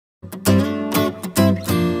Welcome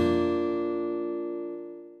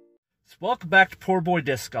back to Poor Boy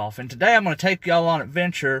Disc Golf, and today I'm going to take y'all on an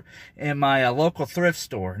adventure in my local thrift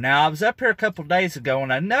store. Now, I was up here a couple days ago,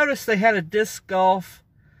 and I noticed they had a disc golf,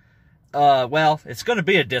 well, it's going to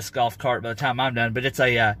be a disc golf cart by the time I'm done, but it's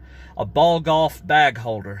a ball golf bag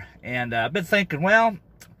holder. And I've been thinking, well,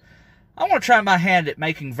 I want to try my hand at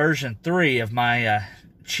making version 3 of my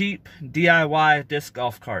cheap DIY disc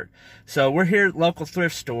golf cart. So we're here at the local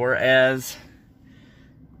thrift store, as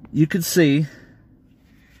you can see.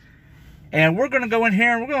 And we're going to go in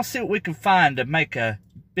here and we're going to see what we can find to make a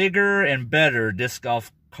bigger and better disc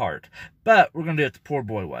golf cart. But we're going to do it the poor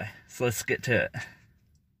boy way. So let's get to it.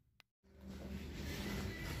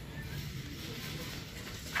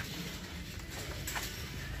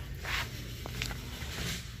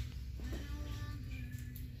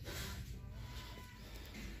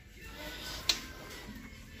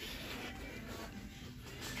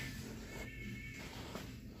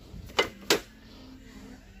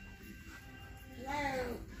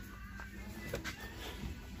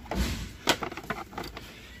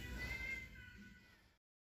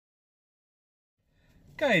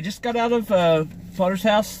 Okay, just got out of Father's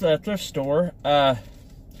House thrift store. Got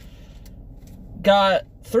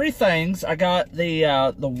 3 things. I got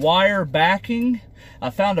the wire backing.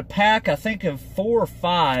 I found a pack, I think of 4 or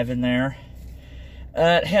 5 in there.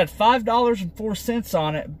 It had $5.04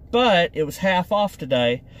 on it, but it was half off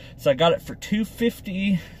today, so I got it for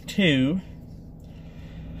 $2.52.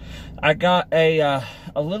 I got a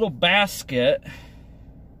little basket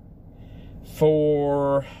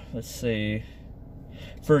for, let's see,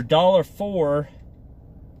 for $1.04, or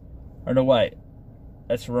no, wait,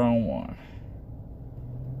 that's the wrong one.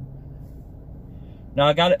 Now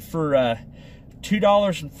I got it for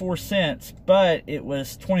 $2.04, but it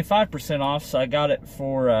was 25% off, so I got it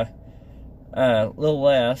for a little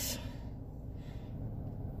less.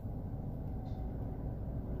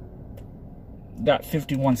 Got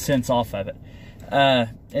 51 cents off of it.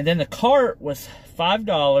 And then the cart was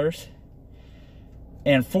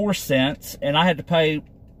 $5.04, and I had to pay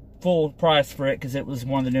full price for it because it was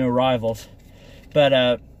one of the new arrivals.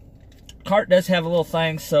 But cart does have a little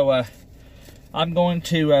thing, so I'm going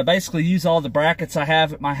to basically use all the brackets I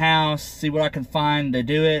have at my house, see what I can find to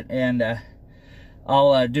do it, and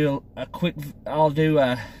I'll do a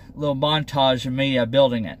little montage of me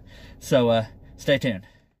building it. So stay tuned.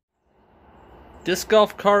 Disc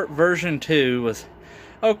golf cart version 2 was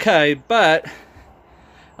okay, but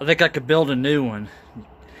I think I could build a new one.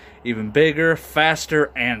 Even bigger,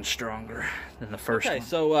 faster, and stronger than the first one. Okay,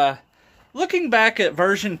 so looking back at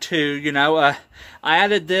version 2, you know, I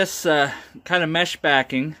added this kind of mesh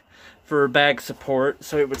backing for bag support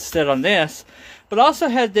so it would sit on this, but also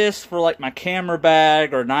had this for like my camera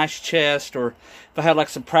bag or an ice chest, or if I had like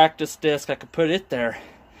some practice disc, I could put it there.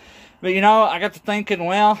 But you know, I got to thinking,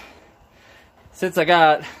 well, since I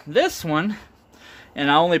got this one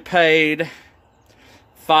and I only paid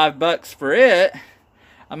 $5 for it,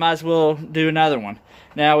 I might as well do another one.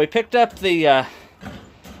 Now, we picked up the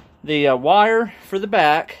wire for the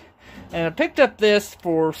back, and I picked up this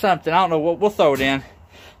for something. I don't know what, we'll throw it in.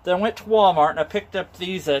 Then I went to Walmart and I picked up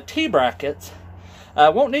these T-brackets.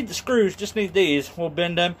 Won't need the screws, just need these. We'll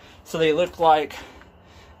bend them so they look like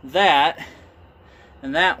that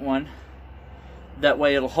and that one. That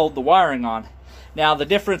way it'll hold the wiring on. Now, the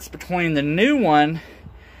difference between the new one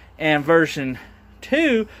and version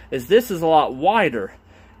 2 is this is a lot wider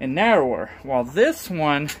and narrower, while this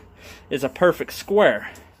one is a perfect square.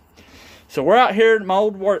 So we're out here in my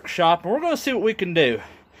old workshop, and we're going to see what we can do.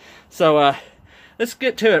 So let's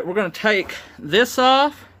get to it. We're going to take this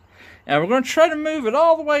off, and we're going to try to move it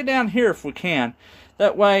all the way down here if we can.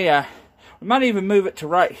 That way, we might even move it to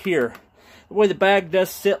right here. The way the bag does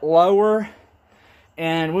sit lower,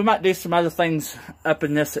 and we might do some other things up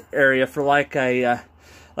in this area for like a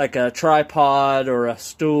tripod or a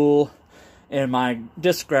stool, and my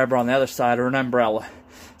disc grabber on the other side, or an umbrella.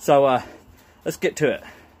 So let's get to it.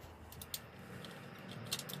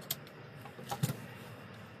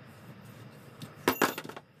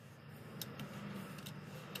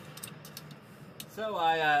 So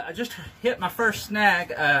I just hit my first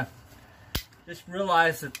snag. Just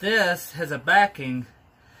realized that this has a backing,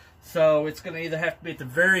 so it's going to either have to be at the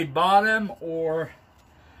very bottom, or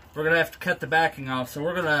we're going to have to cut the backing off. So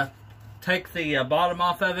we're going to take the bottom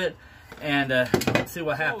off of it and see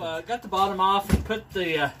what happens. So, got the bottom off and put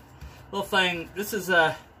the little thing. This is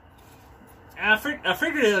I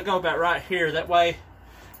figured it'll go about right here. That way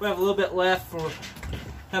we have a little bit left, or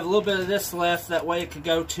have a little bit of this left. That way it can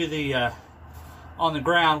go to the on the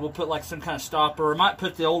ground. We'll put like some kind of stopper, or might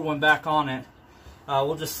put the old one back on it.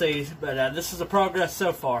 We'll just see, but this is the progress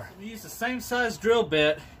so far. We used the same size drill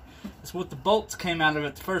bit as what the bolts came out of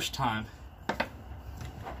it the first time.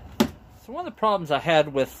 So one of the problems I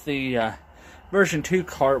had with the version 2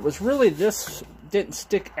 cart was really this didn't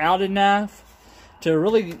stick out enough to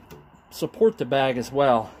really support the bag as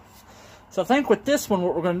well. So I think with this one,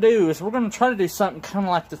 what we're going to do is we're going to try to do something kind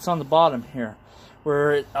of like that's on the bottom here,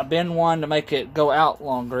 where I bend one to make it go out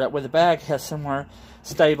longer. That way the bag has somewhere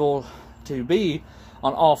stable to be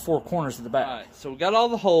on all 4 corners of the bag. Right, so we got all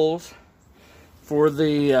the holes for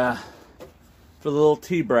the little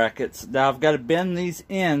T-brackets. Now I've got to bend these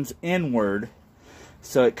ends inward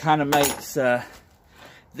so it kind of makes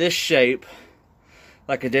this shape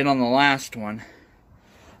like I did on the last one.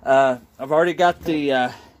 I've already got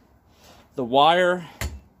the wire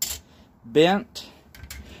bent.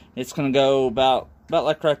 It's going to go about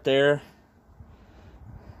like right there.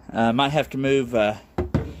 Might have to move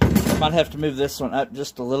this one up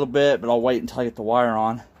just a little bit, but I'll wait until I get the wire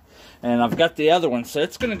on. And I've got the other one, so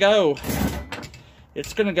it's going to go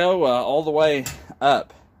all the way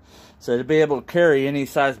up, so to be able to carry any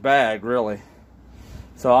size bag really.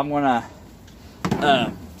 So I'm gonna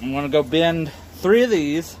go bend 3 of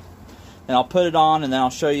these, and I'll put it on, and then I'll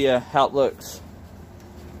show you how it looks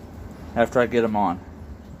after I get them on.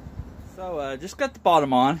 So just got the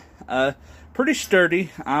bottom on. Pretty sturdy.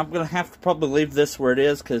 I'm gonna have to probably leave this where it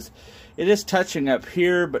is because it is touching up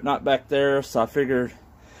here but not back there, so I figured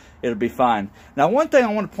it'll be fine. Now one thing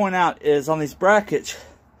I want to point out is on these brackets,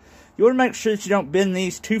 you want to make sure that you don't bend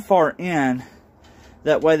these too far in.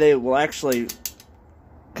 That way they will actually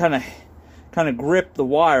kind of grip the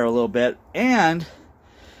wire a little bit. And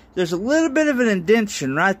there's a little bit of an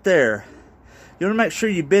indentation right there. You want to make sure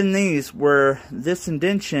you bend these where this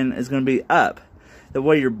indentation is going to be up. That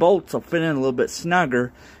way your bolts will fit in a little bit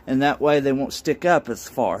snugger, and that way they won't stick up as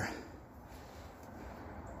far.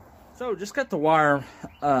 So just got the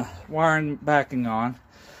wiring backing on.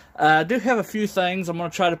 I do have a few things. I'm going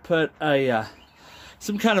to try to put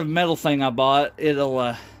some kind of metal thing I bought. I'm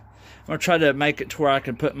going to try to make it to where I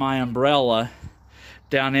can put my umbrella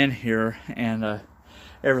down in here and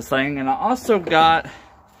everything. And I also got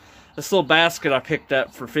this little basket I picked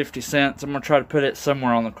up for 50 cents. I'm going to try to put it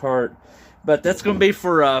somewhere on the cart. But that's going to be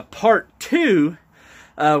for part 2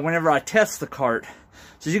 whenever I test the cart.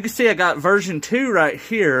 So as you can see, I got version 2 right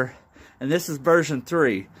here, and this is version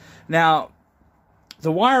 3. Now,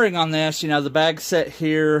 the wiring on this, you know, the bag's set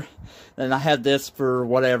here, and I had this for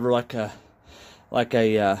whatever, like an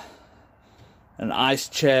ice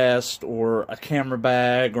chest or a camera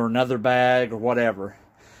bag or another bag or whatever,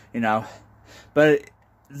 you know. But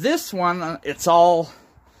this one, it's all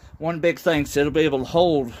one big thing, so it'll be able to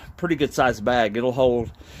hold a pretty good sized bag. It'll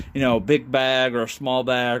hold, you know, a big bag or a small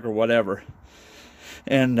bag or whatever.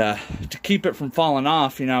 And to keep it from falling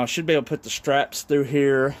off, you know, I should be able to put the straps through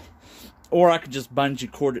here, or I could just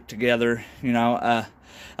bungee cord it together, you know.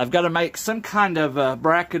 I've got to make some kind of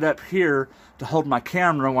bracket up here to hold my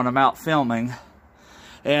camera when I'm out filming.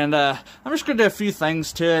 And I'm just going to do a few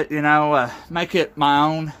things to it, you know, make it my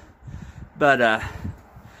own. But,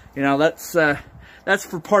 you know, that's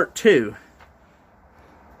for part 2.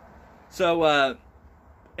 So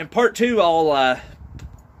in part 2, I'll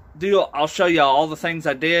show you all the things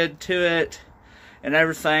I did to it and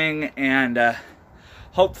everything, and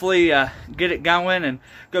hopefully get it going and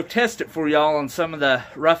go test it for y'all on some of the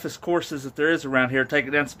roughest courses that there is around here. Take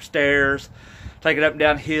it down some stairs, take it up and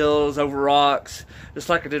down hills, over rocks, just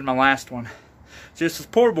like I did my last one. So this is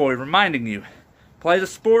Poor Boy reminding you, play the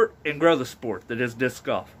sport and grow the sport that is disc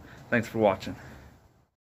golf. Thanks for watching.